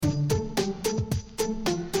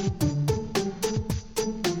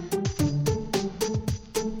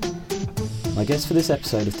My guest for this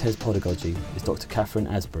episode of TES Podagogy is Dr. Catherine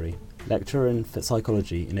Asbury, lecturer in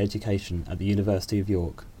psychology and education at the University of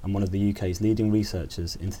York and one of the UK's leading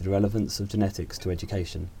researchers into the relevance of genetics to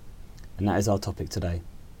education. And that is our topic today.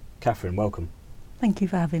 Catherine, welcome. Thank you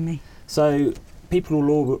for having me. So, people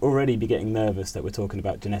will already be getting nervous that we're talking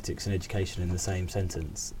about genetics and education in the same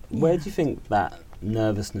sentence. Yeah. Where do you think that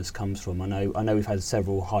nervousness comes from? I know we've had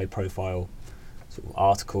several high-profile sort of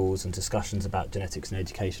articles and discussions about genetics and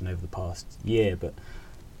education over the past year, but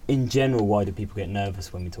in general, why do people get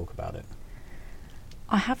nervous when we talk about it?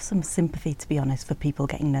 I have some sympathy, to be honest, for people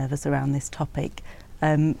getting nervous around this topic.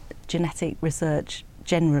 Genetic research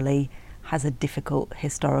generally has a difficult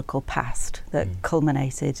historical past that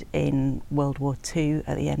culminated in World War II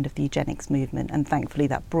at the end of the eugenics movement, and thankfully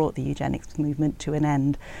that brought the eugenics movement to an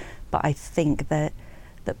end. But I think that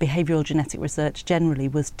behavioural genetic research generally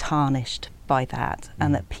was tarnished by that,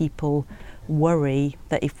 and that people worry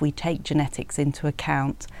that if we take genetics into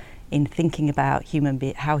account in thinking about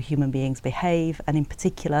how human beings behave, and in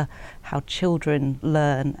particular how children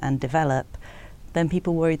learn and develop, then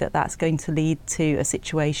people worry that that's going to lead to a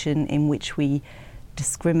situation in which we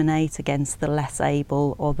discriminate against the less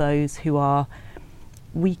able or those who are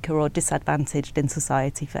weaker or disadvantaged in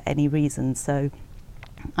society for any reason. So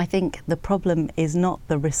I think the problem is not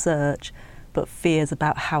the research, but fears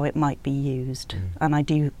about how it might be used. And I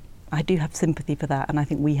do have sympathy for that, and I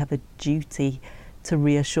think we have a duty to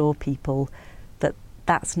reassure people that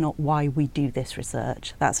that's not why we do this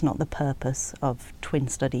research. That's not the purpose of twin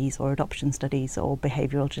studies or adoption studies or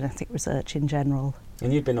behavioural genetic research in general.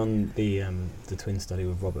 And you've been on the twin study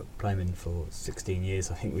with Robert Plomin for 16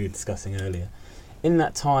 years, I think we were discussing earlier. In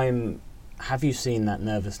that time, have you seen that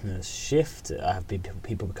nervousness shift? Have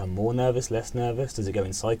people become more nervous, less nervous? Does it go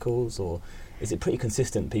in cycles, or is it pretty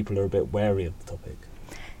consistent? People are a bit wary of the topic.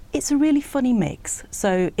 It's a really funny mix.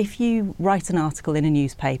 So if you write an article in a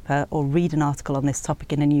newspaper or read an article on this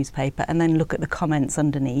topic in a newspaper and then look at the comments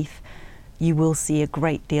underneath, you will see a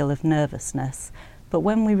great deal of nervousness. But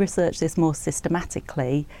when we research this more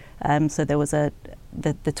systematically, so there was the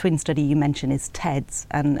twin study you mentioned is TEDS,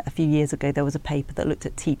 and a few years ago there was a paper that looked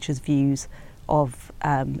at teachers' views of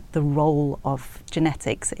the role of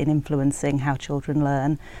genetics in influencing how children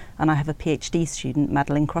learn. And I have a PhD student,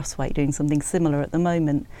 Madeline Crosswaite, doing something similar at the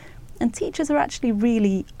moment. And teachers are actually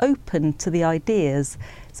really open to the ideas.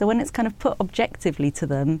 So when it's kind of put objectively to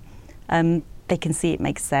them, they can see it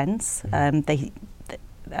makes sense.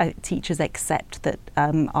 Teachers accept that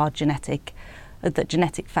that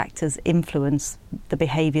genetic factors influence the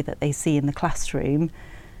behaviour that they see in the classroom.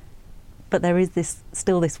 But there is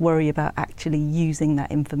still this worry about actually using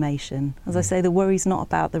that information. As I say, the worry's not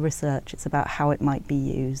about the research, it's about how it might be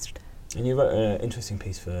used. And you wrote an interesting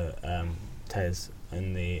piece for TES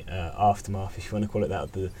in the aftermath, if you want to call it that,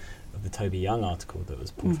 of the Toby Young article that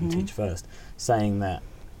was pulled from Teach First, saying that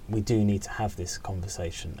we do need to have this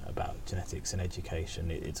conversation about genetics and education.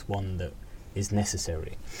 It's one that is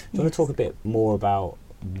necessary. Do you want to talk a bit more about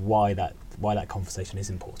why that conversation is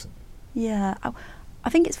important? Yeah, I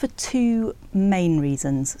think it's for two main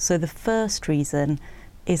reasons. So the first reason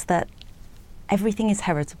is that everything is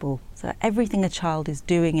heritable. So everything a child is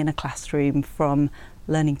doing in a classroom, from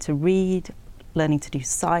learning to read, learning to do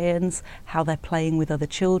science, how they're playing with other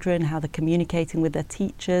children, how they're communicating with their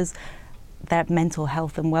teachers, their mental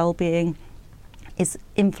health and well-being, is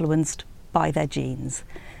influenced by their genes.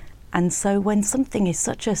 And so when something is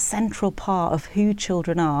such a central part of who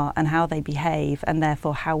children are and how they behave, and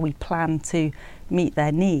therefore how we plan to meet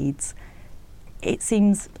their needs, it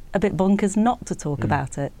seems a bit bonkers not to talk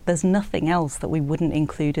about it. There's nothing else that we wouldn't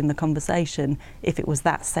include in the conversation if it was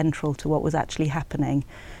that central to what was actually happening.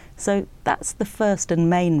 So that's the first and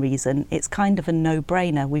main reason. It's kind of a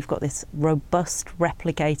no-brainer. We've got this robust,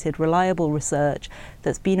 replicated, reliable research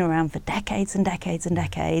that's been around for decades and decades and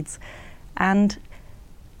decades, and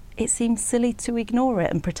it seems silly to ignore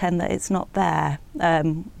it and pretend that it's not there.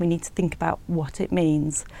 We need to think about what it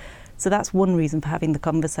means. So that's one reason for having the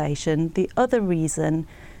conversation. The other reason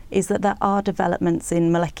is that there are developments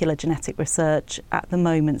in molecular genetic research at the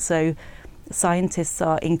moment. So scientists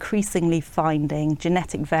are increasingly finding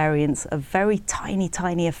genetic variants of very tiny,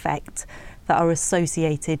 tiny effect that are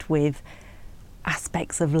associated with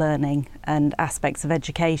aspects of learning and aspects of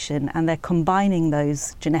education, and they're combining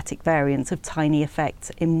those genetic variants of tiny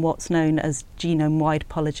effect in what's known as genome-wide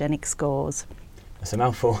polygenic scores. That's a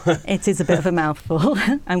mouthful. It is a bit of a mouthful.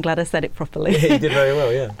 I'm glad I said it properly. Yeah, you did very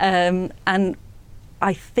well, yeah. And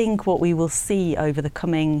I think what we will see over the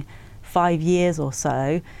coming 5 years or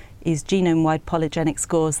so is genome-wide polygenic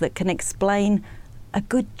scores that can explain a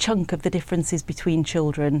good chunk of the differences between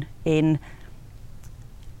children in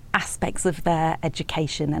aspects of their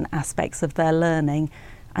education and aspects of their learning.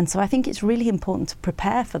 And so I think it's really important to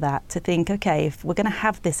prepare for that, to think, okay, if we're going to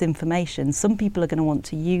have this information, some people are going to want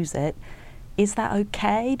to use it. Is that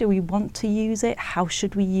okay? Do we want to use it? How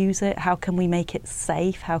should we use it? How can we make it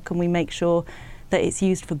safe? How can we make sure that it's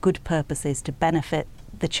used for good purposes to benefit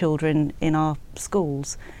the children in our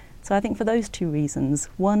schools? So I think for those two reasons,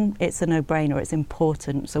 one, it's a no-brainer, it's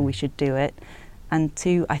important, so we should do it. And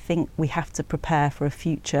two, I think we have to prepare for a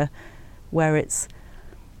future where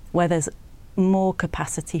there's more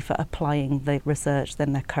capacity for applying the research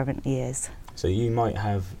than there currently is. So you might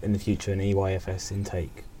have in the future an EYFS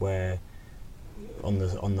intake where on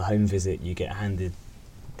the home visit you get handed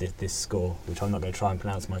this score, which I'm not going to try and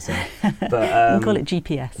pronounce myself, but we call it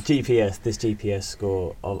GPS. This GPS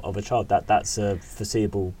score of a child. That's a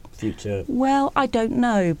foreseeable future. Well, I don't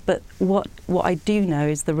know, but what I do know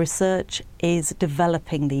is the research is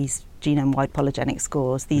developing these genome-wide polygenic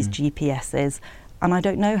scores, these GPSs, and I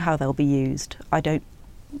don't know how they'll be used.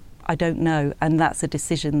 I don't know, and that's a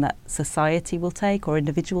decision that society will take or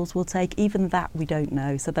individuals will take. Even that we don't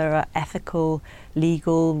know. So there are ethical,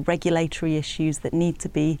 legal, regulatory issues that need to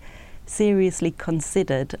be seriously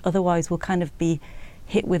considered. Otherwise we'll kind of be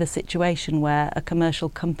hit with a situation where a commercial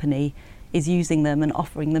company is using them and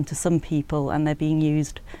offering them to some people, and they're being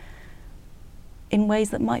used in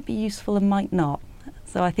ways that might be useful and might not.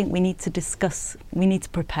 So I think we need to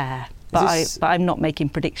prepare. But I'm not making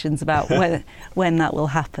predictions about when that will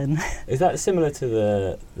happen. Is that similar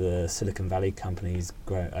to the Silicon Valley companies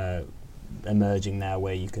emerging now,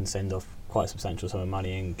 where you can send off quite a substantial sum of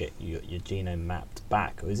money and get your genome mapped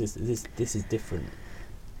back? Or is this is different?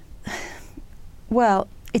 Well,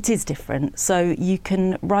 it is different. So you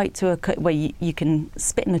can write to you can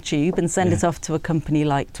spit in a tube and send it off to a company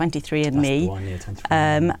like 23andMe, That's the one,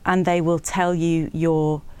 23andMe. And they will tell you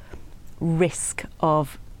your risk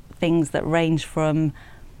of things that range from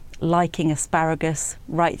liking asparagus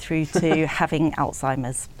right through to having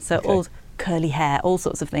Alzheimer's. So all curly hair, all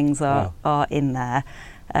sorts of things are in there.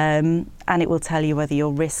 And it will tell you whether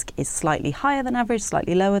your risk is slightly higher than average,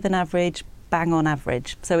 slightly lower than average, bang on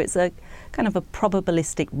average. So it's a kind of a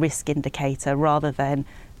probabilistic risk indicator rather than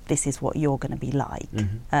this is what you're going to be like.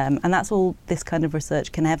 And that's all this kind of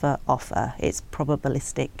research can ever offer. It's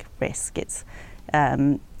probabilistic risk.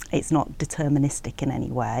 It's not deterministic in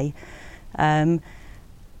any way.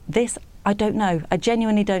 This, I don't know. I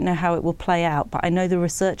genuinely don't know how it will play out, but I know the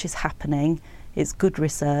research is happening. It's good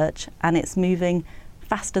research, and it's moving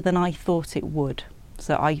faster than I thought it would.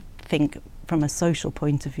 So I think from a social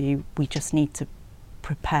point of view, we just need to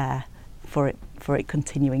prepare for it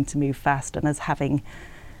continuing to move fast and as having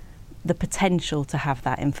the potential to have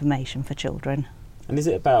that information for children. And is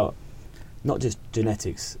it about not just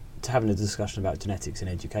genetics, to having a discussion about genetics in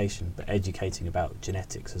education, but educating about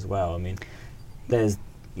genetics as well? I mean, there's,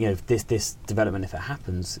 this development, if it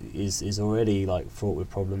happens, is already fraught with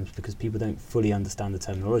problems because people don't fully understand the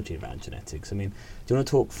terminology around genetics. I mean, do you want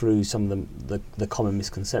to talk through some of the common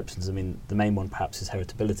misconceptions? I mean, the main one perhaps is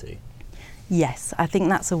heritability. Yes, I think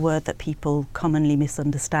that's a word that people commonly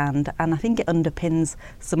misunderstand, and I think it underpins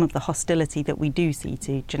some of the hostility that we do see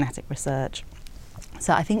to genetic research.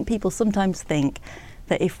 So I think people sometimes think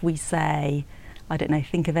that if we say,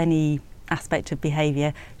 think of any aspect of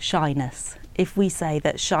behaviour, shyness. If we say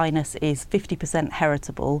that shyness is 50%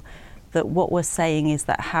 heritable, that what we're saying is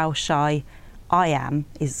that how shy I am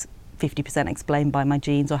is 50% explained by my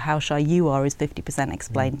genes, or how shy you are is 50%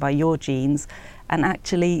 explained by your genes. And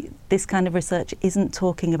actually, this kind of research isn't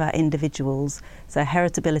talking about individuals. So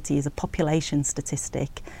heritability is a population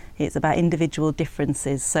statistic. It's about individual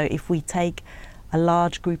differences. So if we take a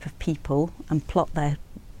large group of people and plot their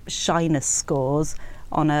shyness scores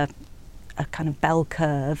on a kind of bell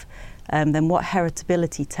curve, then what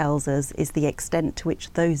heritability tells us is the extent to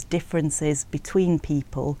which those differences between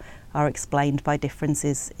people are explained by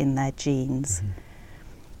differences in their genes.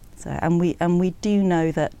 So, and we do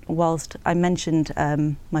know that whilst I mentioned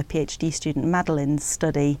my PhD student Madeline's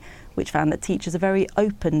study, which found that teachers are very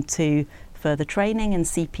open to further training and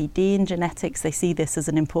CPD in genetics, they see this as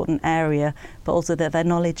an important area, but also that their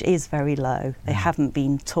knowledge is very low. They haven't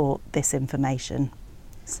been taught this information.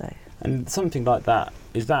 So. And something like that,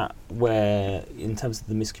 is that where, in terms of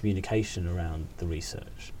the miscommunication around the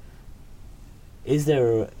research, is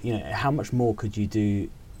there, how much more could you do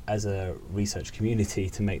as a research community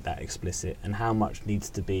to make that explicit, and how much needs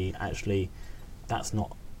to be actually, that's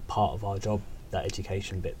not part of our job, that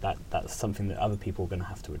education bit, that's something that other people are going to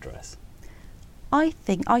have to address? I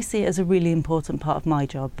think I see it as a really important part of my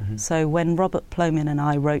job. So when Robert Plomin and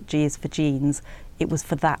I wrote G is for Genes, it was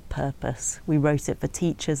for that purpose. We wrote it for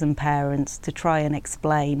teachers and parents to try and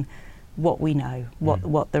explain what we know,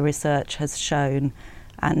 what the research has shown.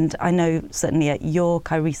 And I know certainly at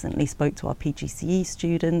York, I recently spoke to our PGCE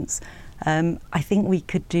students. I think we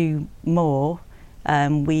could do more.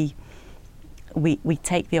 We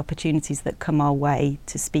take the opportunities that come our way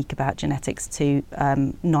to speak about genetics to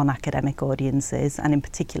non-academic audiences, and in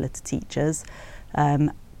particular to teachers.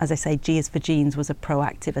 As I say, G is for Genes was a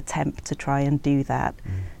proactive attempt to try and do that.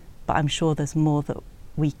 But I'm sure there's more that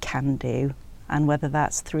we can do, and whether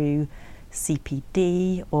that's through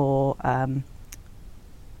CPD or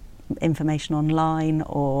information online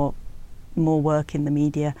or more work in the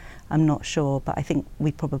media, I'm not sure, but I think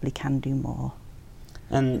we probably can do more.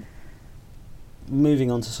 And moving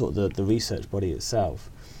on to sort of the research body itself,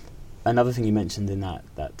 another thing you mentioned in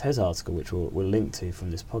that TES article, which we'll link to from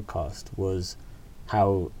this podcast, was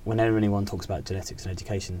how whenever anyone talks about genetics and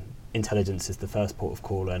education, intelligence is the first port of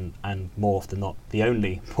call and more often not the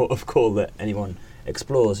only port of call that anyone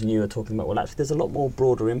explores. And you were talking about, well, actually there's a lot more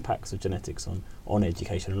broader impacts of genetics on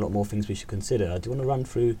education, a lot more things we should consider. Do you want to run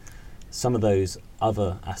through some of those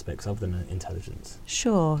other aspects of the intelligence?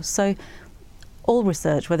 Sure. So all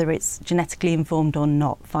research, whether it's genetically informed or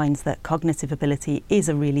not, finds that cognitive ability is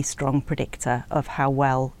a really strong predictor of how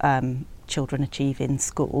well children achieve in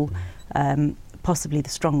school, possibly the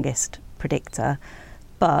strongest predictor.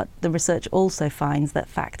 But the research also finds that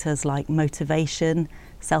factors like motivation,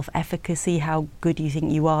 self-efficacy, how good you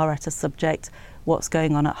think you are at a subject, what's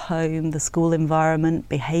going on at home, the school environment,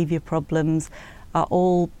 behaviour problems, are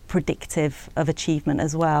all predictive of achievement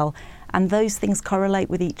as well. And those things correlate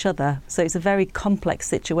with each other. So it's a very complex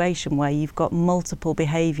situation where you've got multiple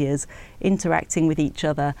behaviours interacting with each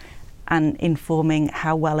other and informing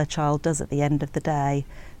how well a child does at the end of the day.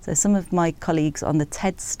 So some of my colleagues on the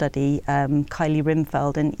TEDS study, Kylie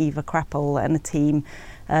Rimfeld and Eva Krappel and a team,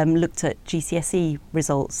 looked at GCSE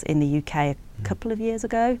results in the UK a couple of years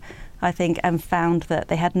ago, I think, and found that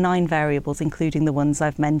they had 9 variables, including the ones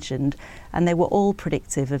I've mentioned, and they were all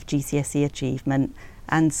predictive of GCSE achievement.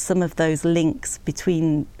 And some of those links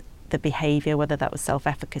between the behaviour, whether that was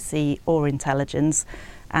self-efficacy or intelligence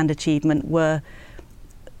and achievement,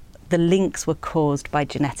 the links were caused by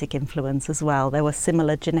genetic influence as well. There were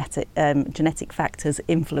similar genetic factors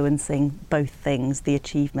influencing both things, the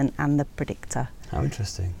achievement and the predictor. How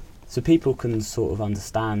interesting. So people can sort of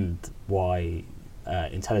understand why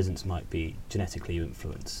intelligence might be genetically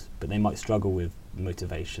influenced, but they might struggle with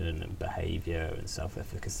motivation and behaviour and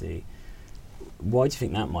self-efficacy. Why do you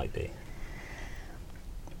think that might be?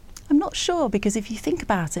 I'm not sure, because if you think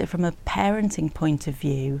about it from a parenting point of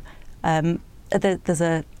view, there's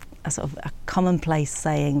a sort of a commonplace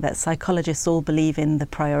saying that psychologists all believe in the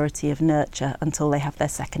priority of nurture until they have their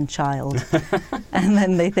second child. And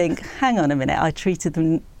then they think, hang on a minute, I treated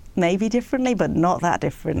them maybe differently, but not that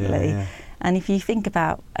differently. Yeah. And if you think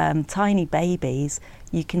about tiny babies,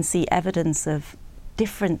 you can see evidence of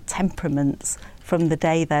different temperaments from the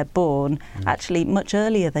day they're born, actually much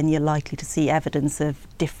earlier than you're likely to see evidence of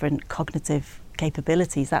different cognitive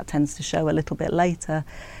capabilities. That tends to show a little bit later.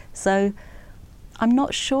 So I'm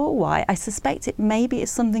not sure why. I suspect it maybe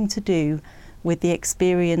is something to do with the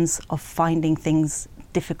experience of finding things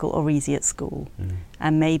difficult or easy at school.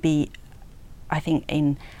 And maybe, I think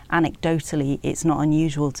anecdotally, it's not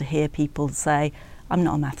unusual to hear people say, I'm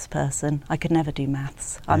not a maths person, I could never do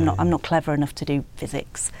maths, I'm not clever enough to do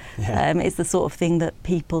physics. It's the sort of thing that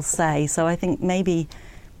people say. So I think maybe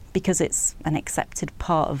because it's an accepted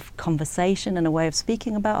part of conversation and a way of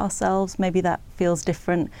speaking about ourselves, maybe that feels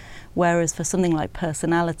different. Whereas for something like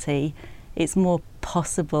personality, it's more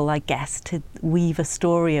possible, I guess, to weave a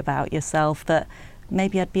story about yourself that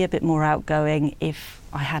maybe I'd be a bit more outgoing if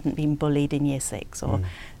I hadn't been bullied in year 6.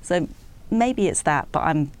 So maybe it's that, but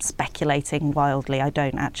I'm speculating wildly. I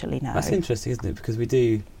don't actually know. That's interesting, isn't it? Because we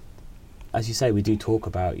do, as you say, we do talk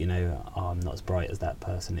about, I'm not as bright as that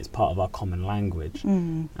person. It's part of our common language.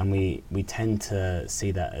 And we tend to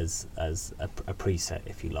see that as a preset,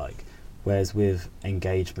 if you like. Whereas with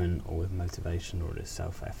engagement or with motivation or with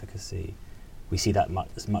self-efficacy, we see that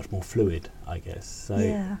as much more fluid, I guess. So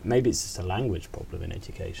maybe it's just a language problem in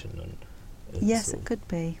education. And yes, it could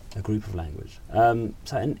be. A group of language.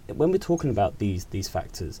 So when we're talking about these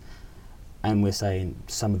factors, and we're saying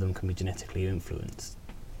some of them can be genetically influenced,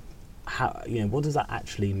 what does that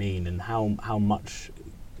actually mean, and how much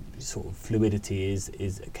sort of fluidity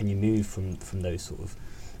can you move from those sort of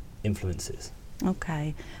influences?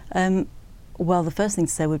 Okay. Well, the first thing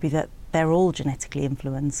to say would be that they're all genetically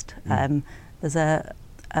influenced. There's a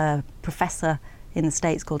professor in the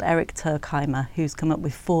States called Eric Turkheimer, who's come up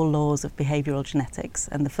with 4 laws of behavioural genetics.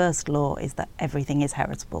 And the first law is that everything is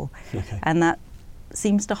heritable. Okay. And that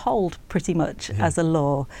seems to hold pretty much as a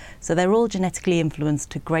law. So they're all genetically influenced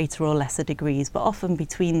to greater or lesser degrees, but often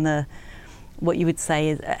between what you would say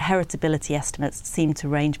is heritability estimates seem to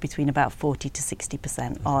range between about 40 to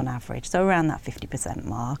 60% on average, so around that 50%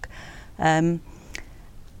 mark.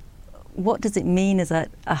 What does it mean is a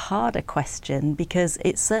harder question, because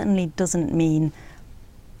it certainly doesn't mean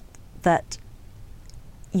that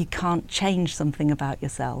you can't change something about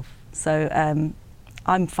yourself. So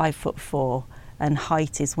I'm 5'4", and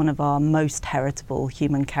height is one of our most heritable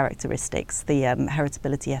human characteristics. The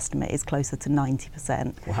heritability estimate is closer to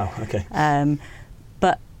 90%. Wow, okay.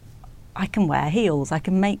 But I can wear heels, I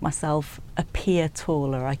can make myself appear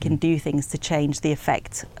taller, I can do things to change the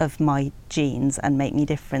effect of my genes and make me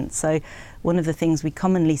different. So one of the things we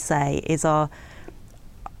commonly say is our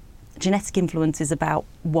genetic influence is about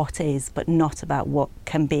what is, but not about what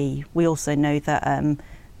can be. We also know that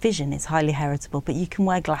vision is highly heritable, but you can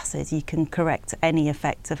wear glasses, you can correct any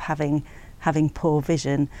effect of having poor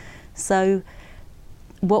vision. So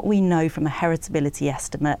what we know from a heritability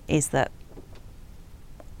estimate is that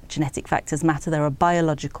genetic factors matter. There are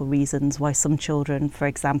biological reasons why some children, for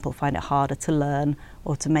example, find it harder to learn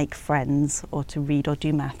or to make friends or to read or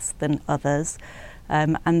do maths than others,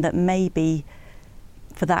 and that maybe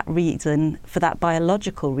for that reason, for that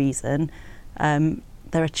biological reason,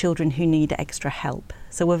 there are children who need extra help.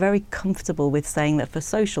 So we're very comfortable with saying that for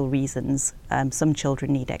social reasons, some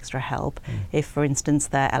children need extra help. If, for instance,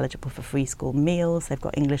 they're eligible for free school meals, they've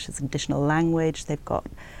got English as an additional language, they've got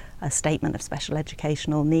a statement of special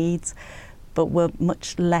educational needs. But we're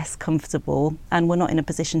much less comfortable, and we're not in a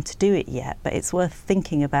position to do it yet, but it's worth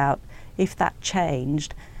thinking about, if that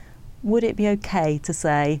changed, would it be okay to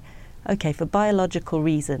say, okay, for biological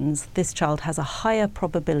reasons, this child has a higher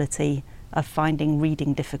probability of finding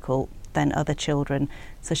reading difficult than other children.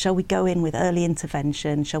 So shall we go in with early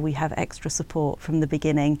intervention? Shall we have extra support from the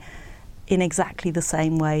beginning in exactly the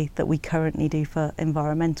same way that we currently do for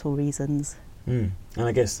environmental reasons? And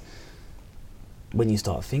I guess when you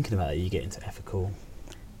start thinking about it, you get into ethical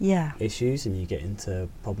issues, and you get into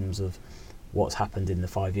problems of what's happened in the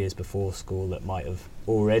 5 years before school that might have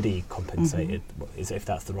already compensated, if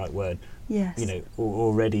that's the right word, yes,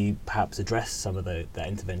 already perhaps addressed some of that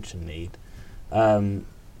intervention need.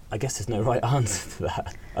 I guess there's no right answer to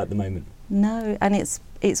that at the moment. No, and it's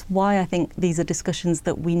why I think these are discussions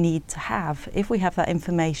that we need to have. If we have that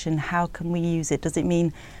information, how can we use it? Does it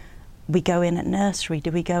mean we go in at nursery?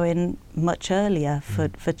 Do we go in much earlier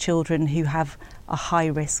for children who have a high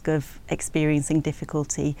risk of experiencing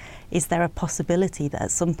difficulty? Is there a possibility that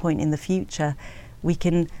at some point in the future we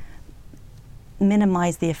can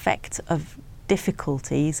minimise the effect of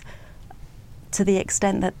difficulties to the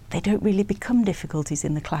extent that they don't really become difficulties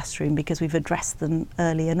in the classroom because we've addressed them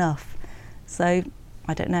early enough? So,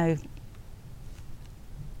 I don't know.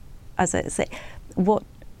 As I say, what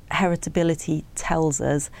heritability tells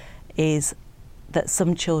us is that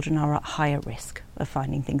some children are at higher risk of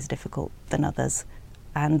finding things difficult than others.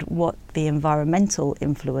 And what the environmental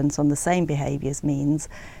influence on the same behaviours means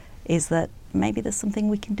is that maybe there's something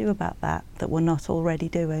we can do about that we're not already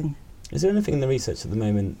doing. Is there anything in the research at the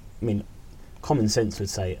moment, I mean, common sense would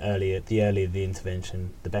say the earlier the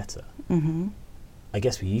intervention, the better. I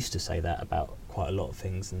guess we used to say that about quite a lot of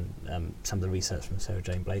things, and some of the research from Sarah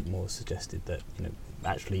Jane Blakemore suggested that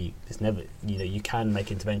actually it's never, you can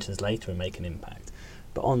make interventions later and make an impact,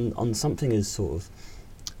 but on something as sort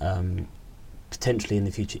of potentially in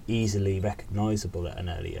the future easily recognisable at an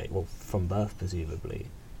early age, well, from birth presumably,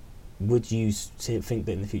 would you think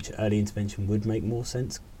that in the future early intervention would make more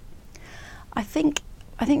sense? I think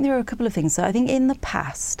there are a couple of things. So I think in the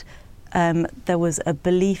past there was a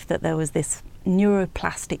belief that there was this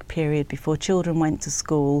neuroplastic period before children went to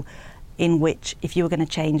school in which if you were going to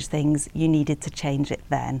change things, you needed to change it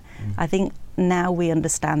then. I think now we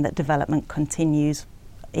understand that development continues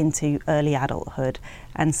into early adulthood,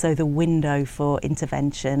 and so the window for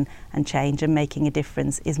intervention and change and making a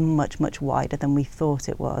difference is much, much wider than we thought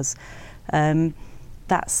it was.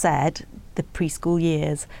 That said, the preschool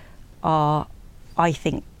years are, I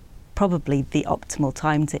think, probably the optimal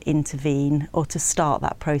time to intervene or to start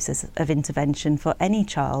that process of intervention for any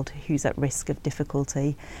child who's at risk of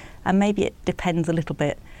difficulty. And maybe it depends a little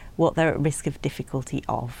bit what they're at risk of difficulty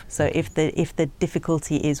of. So if the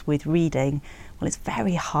difficulty is with reading, well, it's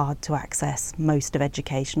very hard to access most of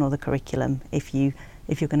education or the curriculum if you're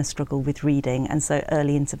going to struggle with reading, and so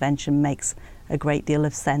early intervention makes a great deal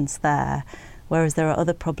of sense there. whereas there are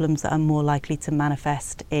other problems that are more likely to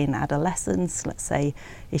manifest in adolescence, let's say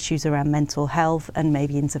issues around mental health, and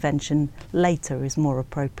maybe intervention later is more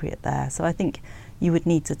appropriate there. So I think you would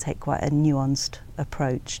need to take quite a nuanced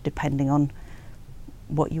approach depending on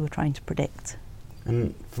what you were trying to predict.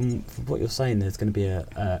 And from what you're saying, there's going to be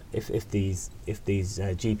if these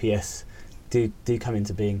GPS do come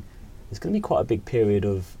into being, there's going to be quite a big period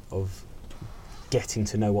of getting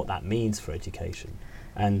to know what that means for education,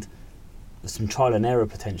 and some trial and error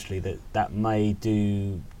potentially that may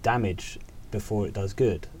do damage before it does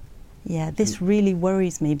good. Yeah, this really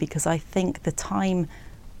worries me, because I think the time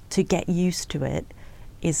to get used to it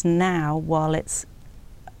is now, while it's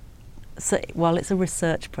a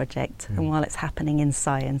research project and while it's happening in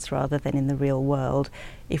science rather than in the real world.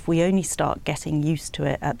 If we only start getting used to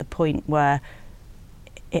it at the point where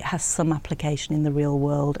it has some application in the real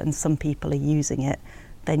world and some people are using it,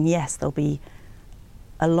 then yes, there'll be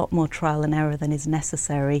a lot more trial and error than is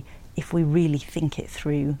necessary if we really think it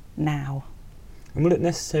through now. And will it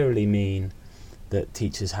necessarily mean that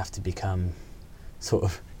teachers have to become sort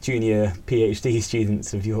of junior PhD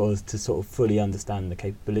students of yours to sort of fully understand the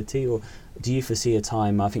capability? Or do you foresee a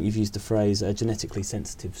time, I think you've used the phrase genetically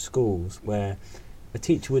sensitive schools, where a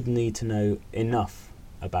teacher would need to know enough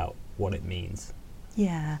about what it means?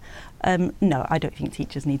 Yeah. No, I don't think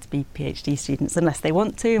teachers need to be PhD students unless they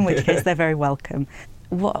want to, in which case they're very welcome.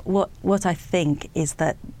 What I think is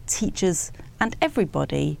that teachers and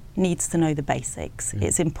everybody needs to know the basics.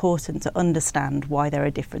 It's important to understand why there are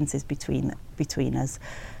differences between us.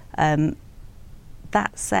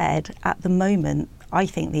 That said, at the moment, I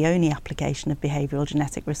think the only application of behavioural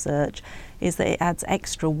genetic research is that it adds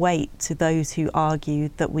extra weight to those who argue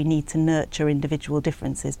that we need to nurture individual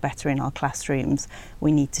differences better in our classrooms.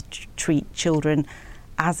 We need to treat children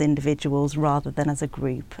as individuals rather than as a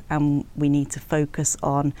group, and we need to focus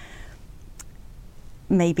on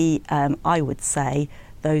maybe, I would say,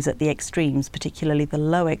 those at the extremes, particularly the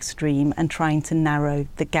low extreme, and trying to narrow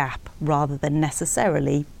the gap rather than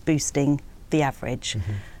necessarily boosting the average.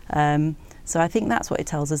 So I think that's what it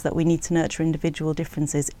tells us, that we need to nurture individual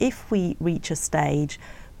differences. If we reach a stage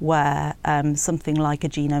where something like a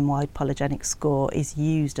genome-wide polygenic score is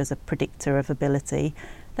used as a predictor of ability,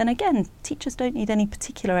 then again, teachers don't need any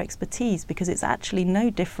particular expertise, because it's actually no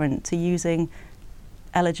different to using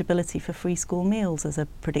eligibility for free school meals as a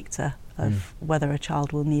predictor of whether a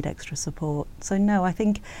child will need extra support. So no, I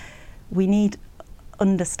think we need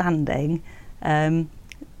understanding, but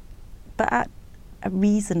at a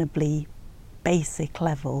reasonably basic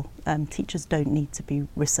level. Teachers don't need to be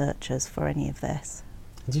researchers for any of this.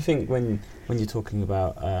 Do you think when you're talking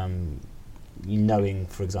about knowing,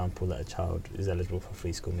 for example, that a child is eligible for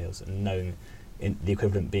free school meals, and knowing the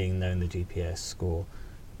equivalent being knowing the GPS score,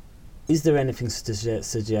 is there anything to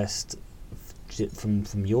suggest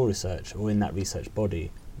from your research or in that research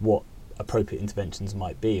body what appropriate interventions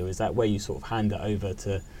might be, or is that where you sort of hand it over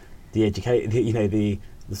to the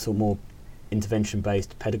sort of more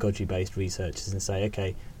intervention-based, pedagogy-based researchers and say,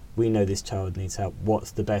 okay, we know this child needs help.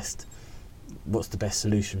 What's the best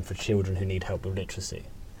solution for children who need help with literacy?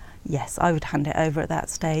 Yes, I would hand it over at that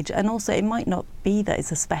stage. And also, it might not be that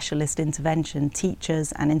it's a specialist intervention.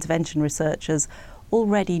 Teachers and intervention researchers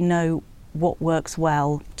already know what works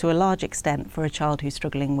well to a large extent for a child who's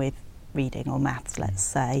struggling with reading or maths, let's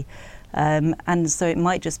say. And so it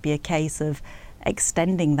might just be a case of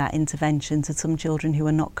extending that intervention to some children who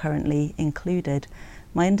are not currently included.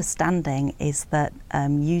 My understanding is that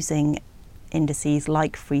using indices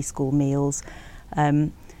like free school meals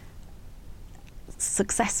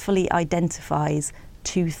successfully identifies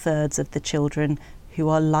 2/3 of the children who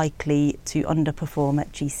are likely to underperform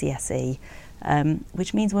at GCSE,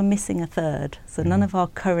 which means we're missing a third. So none of our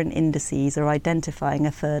current indices are identifying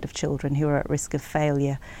a third of children who are at risk of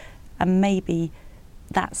failure. And maybe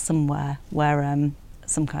that's somewhere where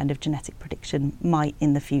some kind of genetic prediction might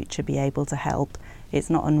in the future be able to help. It's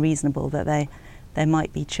not unreasonable that there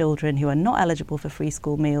might be children who are not eligible for free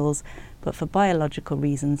school meals, but for biological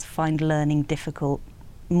reasons find learning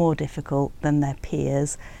more difficult than their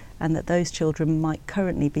peers, and that those children might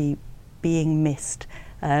currently be being missed,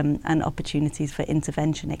 and opportunities for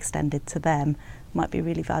intervention extended to them might be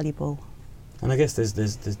really valuable. And I guess there's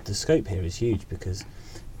the scope here is huge, because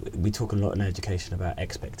we talk a lot in education about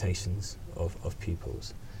expectations of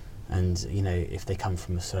pupils, and if they come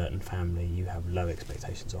from a certain family, you have low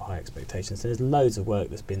expectations or high expectations. There's loads of work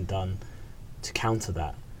that's been done to counter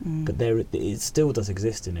that, but it still does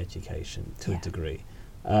exist in education to a degree.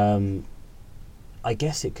 I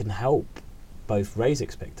guess it can help both raise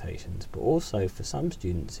expectations, but also for some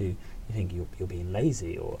students who you think you're being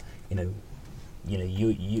lazy, or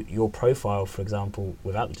your profile, for example,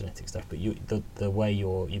 without the genetic stuff, but the way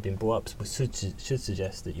you've been brought up should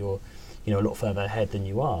suggest that you're a lot further ahead than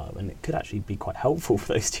you are, and it could actually be quite helpful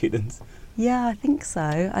for those students. Yeah, I think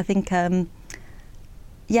so. I think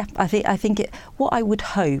what I would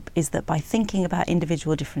hope is that by thinking about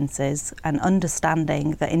individual differences and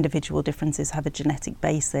understanding that individual differences have a genetic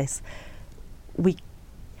basis, we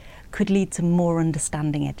could lead to more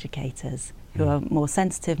understanding educators who are more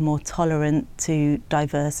sensitive, more tolerant to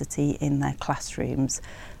diversity in their classrooms.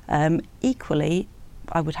 Equally,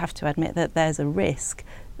 I would have to admit that there's a risk,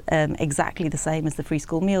 exactly the same as the free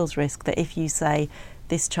school meals risk, that if you say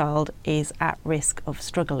this child is at risk of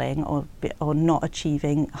struggling or not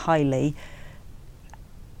achieving highly,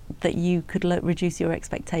 that you could reduce your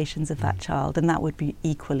expectations of that child, and that would be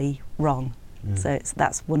equally wrong. So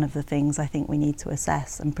that's one of the things I think we need to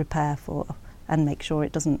assess and prepare for, and make sure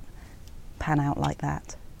it doesn't pan out like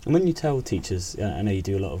that. And when you tell teachers, I know you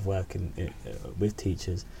do a lot of work with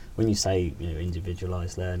teachers, when you say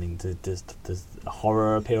individualised learning, does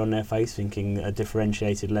horror appear on their face, thinking a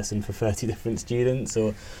differentiated lesson for 30 different students,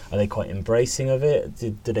 or are they quite embracing of it?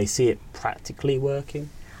 Do they see it practically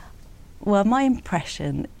working? Well, my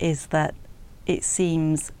impression is that it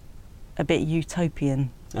seems a bit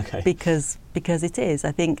utopian. Okay. Because it is.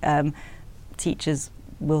 I think teachers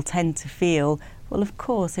will tend to feel, well, of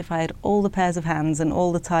course, if I had all the pairs of hands and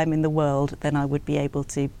all the time in the world, then I would be able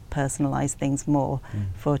to personalise things more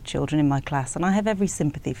for children in my class. And I have every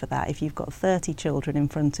sympathy for that. If you've got 30 children in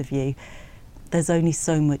front of you, there's only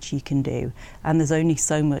so much you can do, and there's only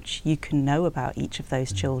so much you can know about each of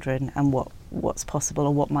those children and what's possible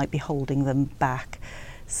or what might be holding them back.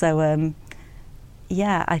 So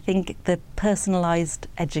I think the personalised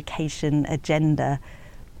education agenda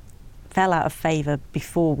fell out of favour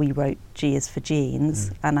before we wrote G is for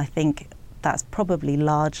Genes, and I think that's probably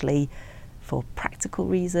largely for practical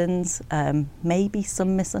reasons, maybe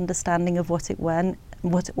some misunderstanding of what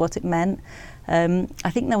it meant.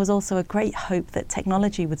 I think there was also a great hope that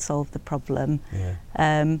technology would solve the problem,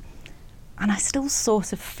 and I still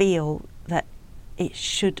sort of feel that it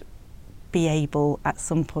should be able at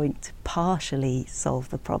some point to partially solve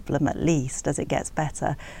the problem, at least as it gets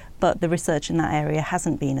better. But the research in that area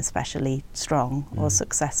hasn't been especially strong or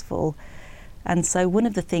successful. And so one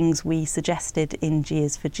of the things we suggested in G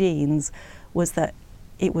is for Genes was that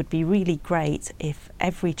it would be really great if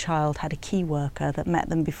every child had a key worker that met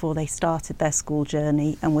them before they started their school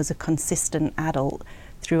journey and was a consistent adult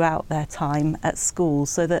throughout their time at school,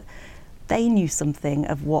 so that they knew something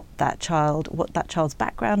of what that child's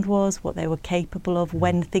background was, what they were capable of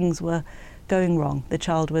when things were going wrong. The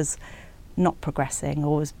child was not progressing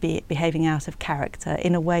or was behaving out of character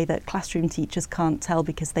in a way that classroom teachers can't tell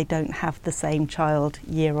because they don't have the same child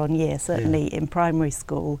year on year, certainly in primary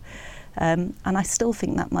school. And I still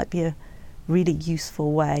think that might be a really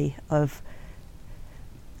useful way of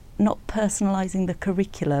not personalising the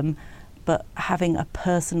curriculum, but having a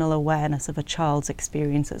personal awareness of a child's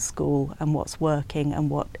experience at school and what's working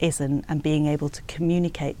and what isn't, and being able to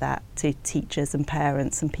communicate that to teachers and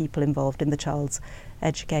parents and people involved in the child's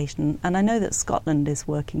education. And I know that Scotland is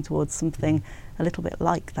working towards something a little bit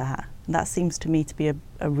like that. And that seems to me to be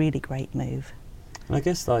a really great move. And I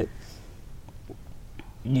guess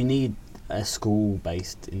you need a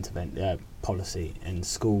school-based policy, and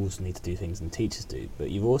schools need to do things and teachers do.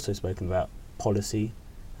 But you've also spoken about policy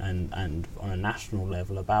and on a national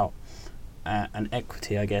level about an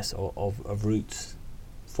equity, I guess, of routes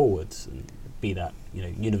forwards. And be that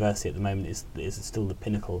university at the moment is still the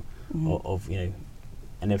pinnacle of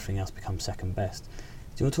and everything else becomes second best. Do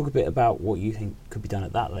you want to talk a bit about what you think could be done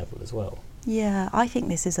at that level as well? Yeah, I think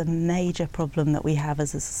this is a major problem that we have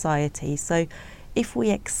as a society. So if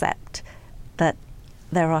we accept that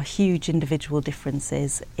there are huge individual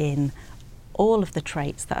differences in all of the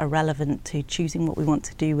traits that are relevant to choosing what we want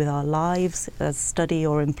to do with our lives as study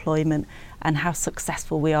or employment, and how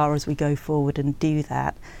successful we are as we go forward and do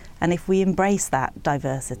that, and if we embrace that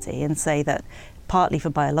diversity and say that partly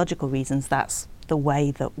for biological reasons that's the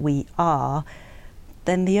way that we are,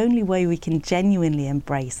 then the only way we can genuinely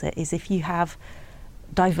embrace it is if you have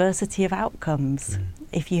diversity of outcomes,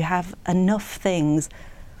 if you have enough things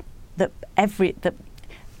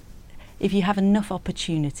if you have enough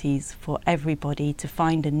opportunities for everybody to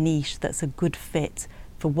find a niche that's a good fit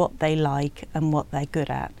for what they like and what they're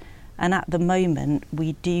good at. And at the moment,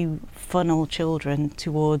 we do funnel children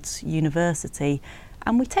towards university,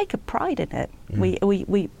 and we take a pride in it.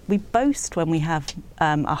 We boast when we have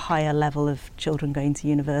a higher level of children going to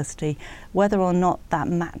university, whether or not that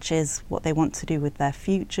matches what they want to do with their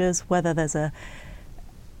futures, whether there's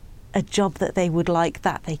a job that they would like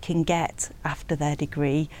that they can get after their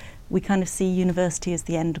degree. We kind of see university as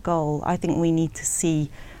the end goal. I think we need to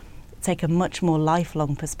take a much more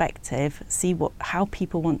lifelong perspective, see how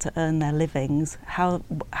people want to earn their livings,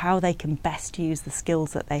 how they can best use the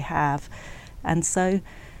skills that they have. And so,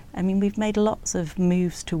 I mean, we've made lots of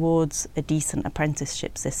moves towards a decent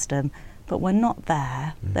apprenticeship system, but we're not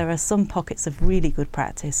there. There are some pockets of really good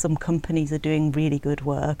practice, some companies are doing really good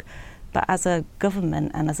work, but as a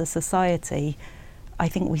government and as a society, I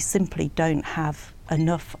think we simply don't have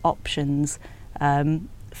enough options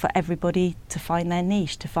for everybody to find their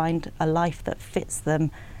niche, to find a life that fits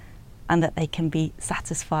them and that they can be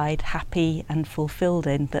satisfied, happy and fulfilled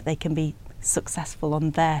in, that they can be successful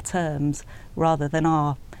on their terms rather than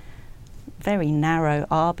our very narrow,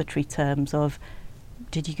 arbitrary terms of,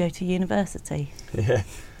 did you go to university? Yeah,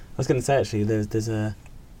 I was going to say actually, there's a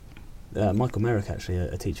Michael Merrick, actually,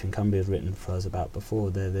 a teacher in Cumbria, has written for us about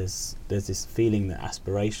before. There's this feeling that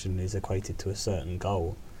aspiration is equated to a certain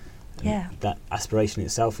goal. Yeah. That aspiration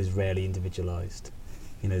itself is rarely individualised.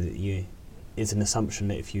 You know, it's an assumption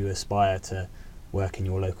that if you aspire to work in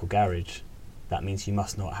your local garage, that means you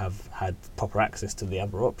must not have had proper access to the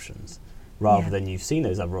other options, rather than you've seen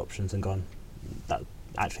those other options and gone, that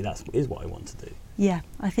is what I want to do. Yeah,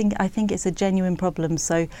 I think it's a genuine problem.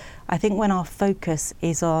 So I think when our focus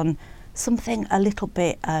is on something a little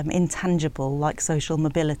bit intangible, like social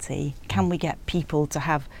mobility, can we get people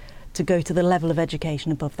to go to the level of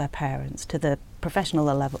education above their parents, to the professional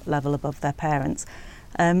level above their parents,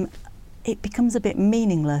 it becomes a bit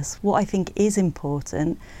meaningless. What I think is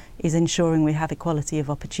important is ensuring we have equality of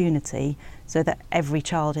opportunity so that every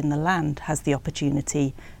child in the land has the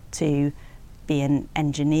opportunity to be an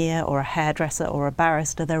engineer or a hairdresser or a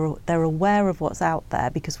barrister. They're aware of what's out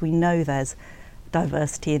there because we know there's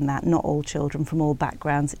diversity in that. Not all children from all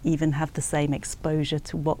backgrounds even have the same exposure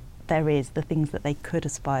to what there is, the things that they could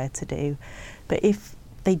aspire to do. But if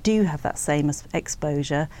they do have that same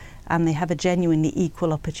exposure and they have a genuinely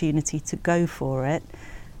equal opportunity to go for it,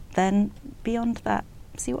 then beyond that,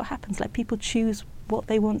 see what happens. Let people choose what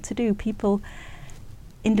they want to do.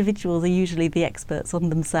 Individuals are usually the experts on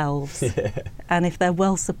themselves. Yeah. And if they're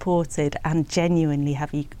well supported and genuinely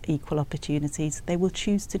have equal opportunities, they will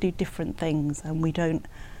choose to do different things, and we don't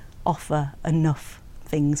offer enough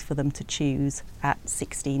things for them to choose at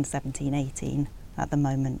 16, 17, 18 at the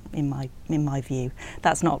moment, in my view.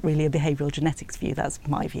 That's not really a behavioural genetics view, that's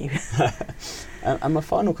my view. And my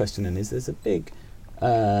final question then is, there's a big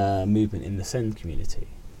movement in the SEND community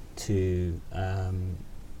to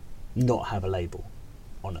not have a label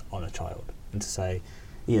on a child, and to say,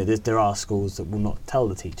 there are schools that will not tell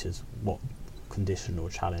the teachers what condition or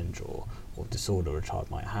challenge or disorder a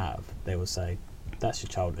child might have. They will say, that's your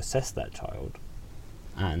child, assess that child,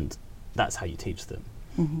 and that's how you teach them.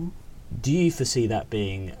 Mm-hmm. Do you foresee that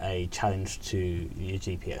being a challenge to your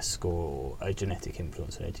GPS score or a genetic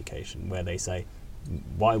influence in education, where they say,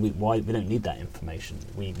 why we don't need that information,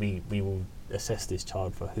 we will assess this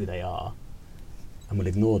child for who they are and we'll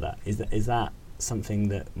ignore that? Is that something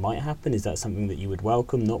that might happen? Is that something that you would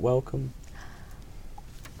welcome, not welcome?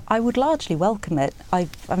 I would largely welcome it.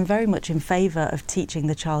 I'm very much in favour of teaching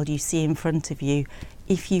the child you see in front of you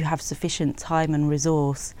if you have sufficient time and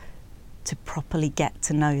resource to properly get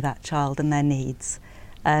to know that child and their needs.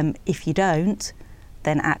 If you don't,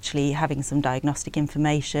 then actually having some diagnostic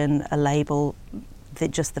information, a label,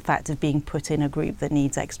 just the fact of being put in a group that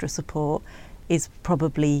needs extra support is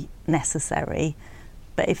probably necessary.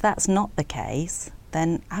 But if that's not the case,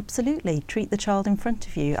 then absolutely treat the child in front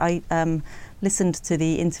of you. I listened to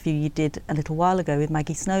the interview you did a little while ago with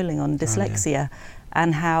Maggie Snowling on dyslexia,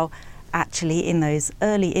 and how actually in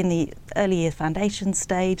the early year foundation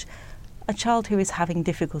stage, a child who is having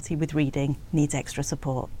difficulty with reading needs extra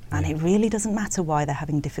support. And it really doesn't matter why they're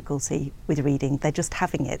having difficulty with reading, they're just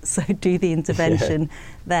having it. So do the intervention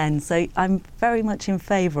then. So I'm very much in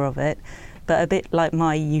favour of it, but a bit like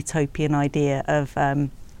my utopian idea of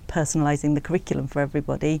personalising the curriculum for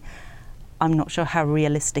everybody, I'm not sure how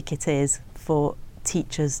realistic it is for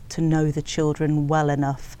teachers to know the children well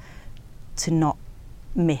enough to not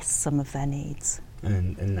miss some of their needs.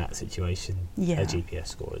 And in that situation, a GPS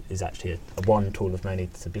score is actually a one tool of many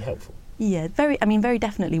to be helpful. Yeah, very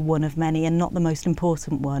definitely one of many, and not the most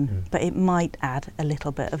important one, but it might add a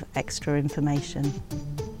little bit of extra information.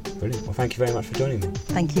 Brilliant. Well, thank you very much for joining me.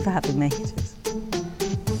 Thank you for having me. Cheers.